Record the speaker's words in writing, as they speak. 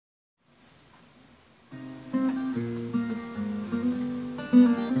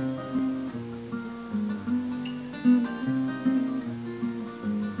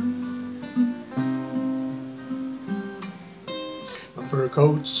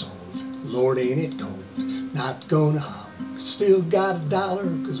coat's sold, Lord ain't it cold, not gonna holler, still got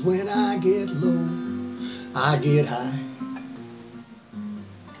 $1, 'cause when I get low, I get high.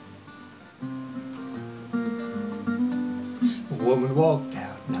 A woman walked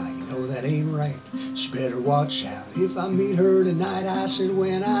out, now you know that ain't right, she better watch out, if I meet her tonight. I said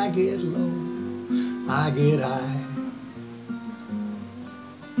when I get low, I get high.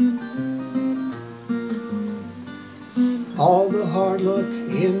 All the hard luck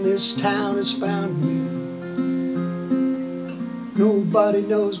in this town has found me. Nobody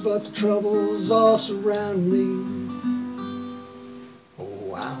knows but the troubles all surround me.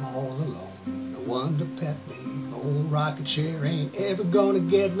 Oh, I'm all alone, no one to pet me. Old rocking chair ain't ever gonna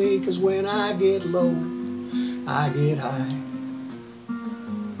get me, 'cause when I get low, I get high.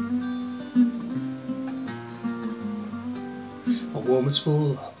 A woman's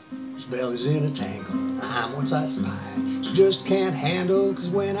full up, her belly's in a tangle, I'm one size pie, she just can't handle, 'cause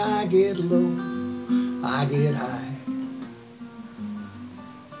when I get low, I get high.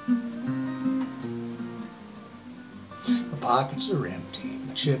 My pockets are empty,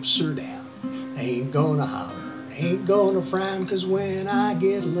 my chips are down, I ain't gonna holler, ain't gonna frown, 'cause when I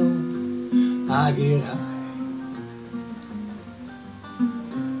get low, I get high.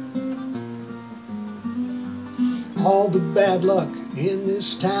 All the bad luck in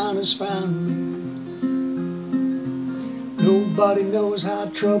this town has found me. Nobody knows how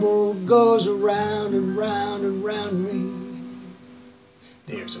trouble goes around and round and round me.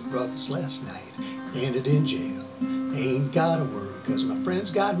 There's a ruckus last night, ended in jail. Ain't got a word, 'cause my friend's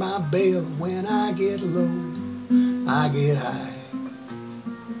got my bail. When I get low, I get high.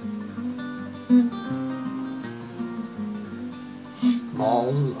 I'm all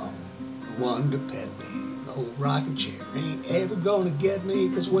alone, no one to pet me. Old rocking chair ain't ever gonna get me,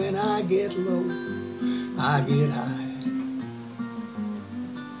 'cause when I get low, I get high.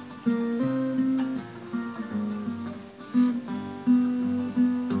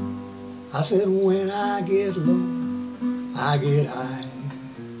 I said when I get low, I get high.